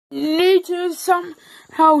need to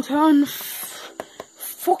somehow turn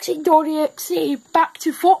foxy.exe back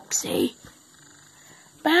to Foxy.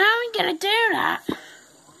 But how are we gonna do that?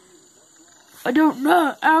 I don't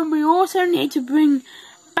know. And we also need to bring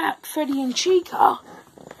back Freddy and Chica.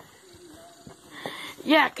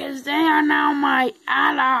 Yeah, because they are now my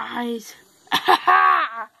allies.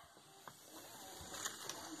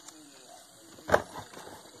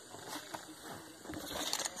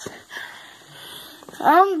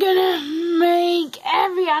 I'm gonna make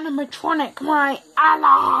every animatronic my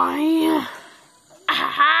ally.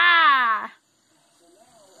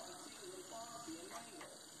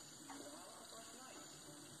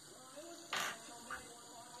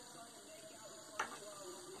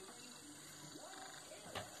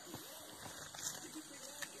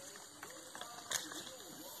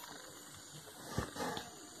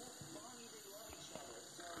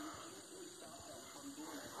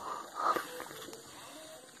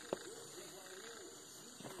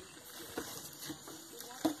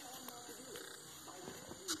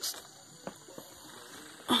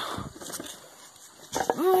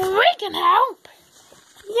 We can help.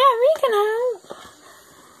 Yeah, we can help.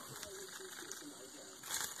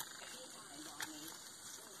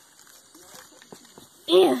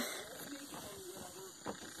 Yeah.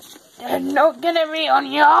 They're not gonna be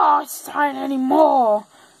on your side anymore.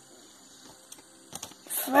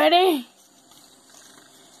 Freddy,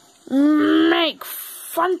 make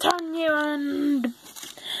Funtanya and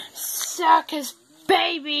Circus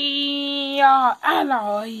Baby our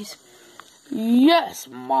allies. Yes,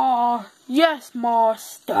 Yes,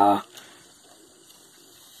 Master.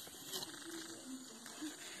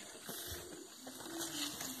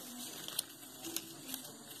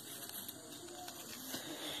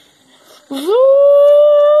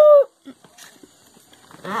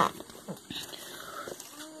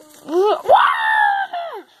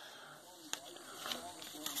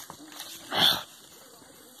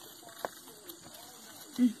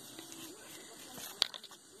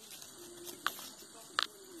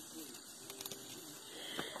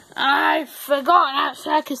 I forgot that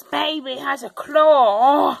Circus Baby has a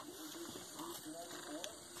claw.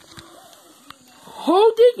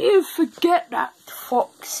 How did you forget that,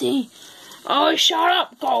 Foxy? Oh, shut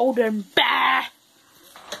up, Golden Bear.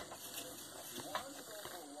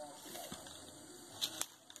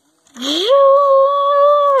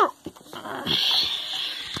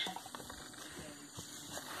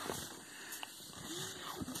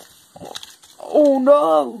 Oh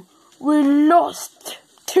no, we lost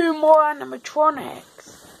 2 more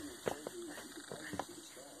animatronics.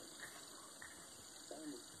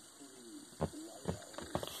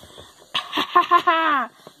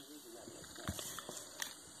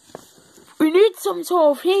 We need some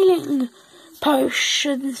sort of healing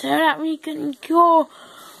potion so that we can cure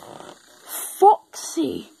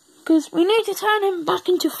Foxy. Because we need to turn him back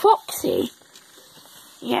into Foxy.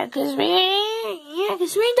 Yeah, because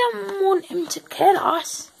we don't want him to kill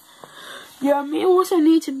us. Yeah, we also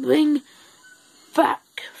need to bring back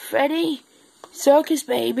Freddy, Circus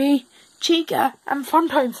Baby, Chica, and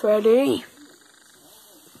Funtime Freddy.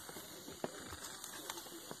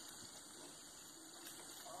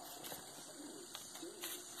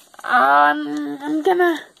 I'm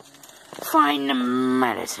gonna find the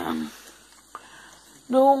medicine.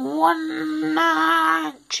 The one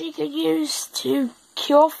that Chica used to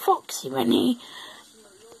cure Foxy when he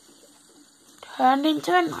turned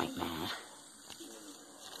into a nightmare.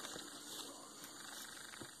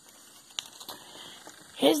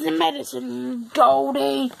 Here's the medicine,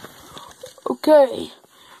 Goldie. Okay,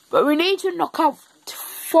 but we need to knock out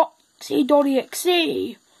foxy.exe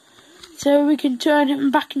so we can turn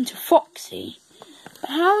him back into Foxy.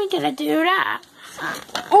 But how are we gonna do that?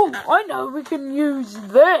 Oh, I know, we can use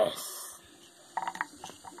this.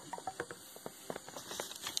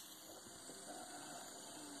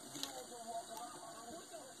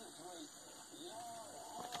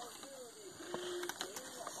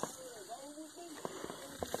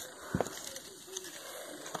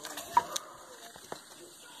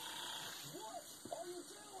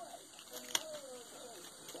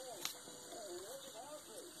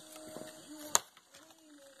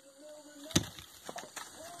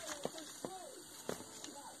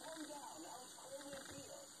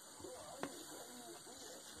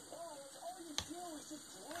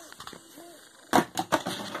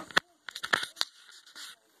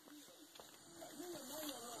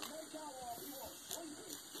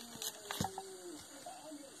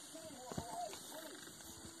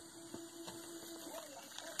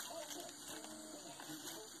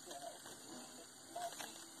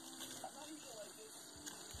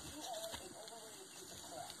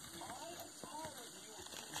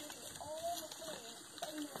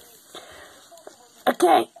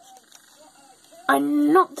 Okay. I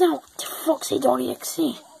knocked out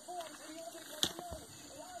foxy.exe.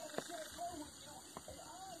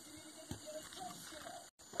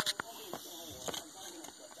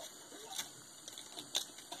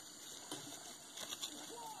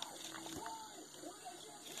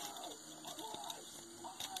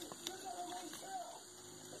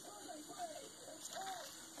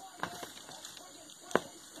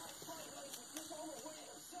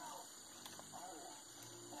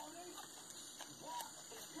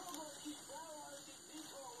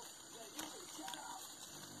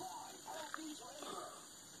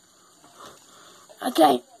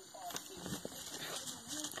 Okay,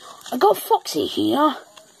 I got Foxy here.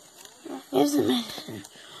 Here's the medicine.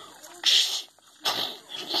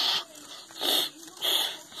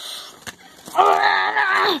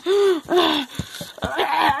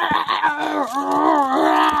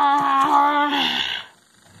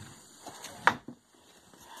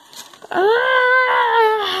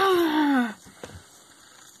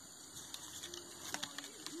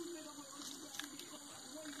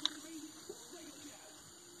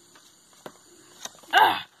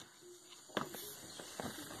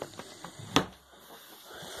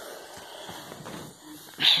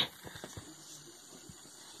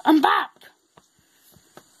 I'm back!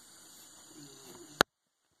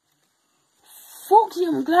 Foxy,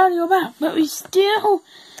 I'm glad you're back, but we still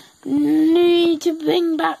need to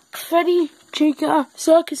bring back Freddy, Chica,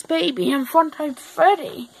 Circus Baby, and Funtime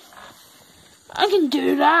Freddy. I can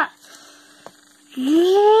do that.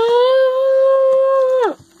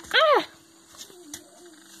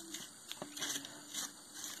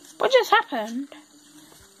 What just happened?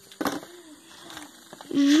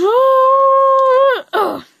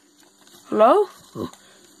 Hello?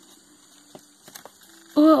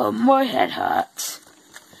 Oh, my head hurts.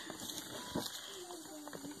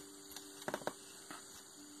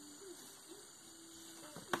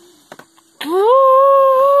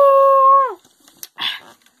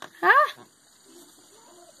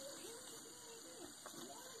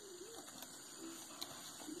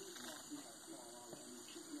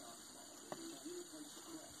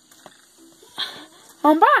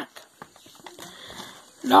 I'm back.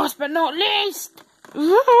 Last but not least.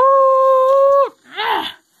 Come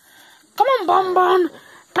on, Bonbon.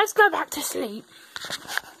 Let's go back to sleep.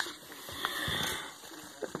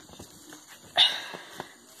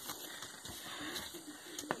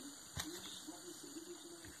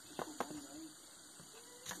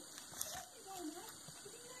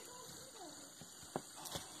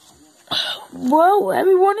 Whoa,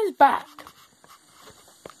 everyone is back.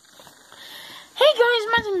 Hey guys,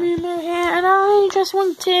 Mazamumo here, and I just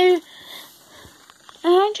want to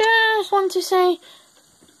say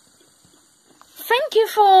thank you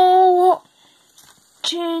for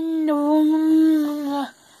watching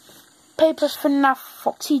Papers fnaf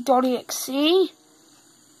foxy.exe.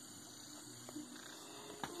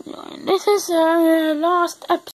 This is the last episode.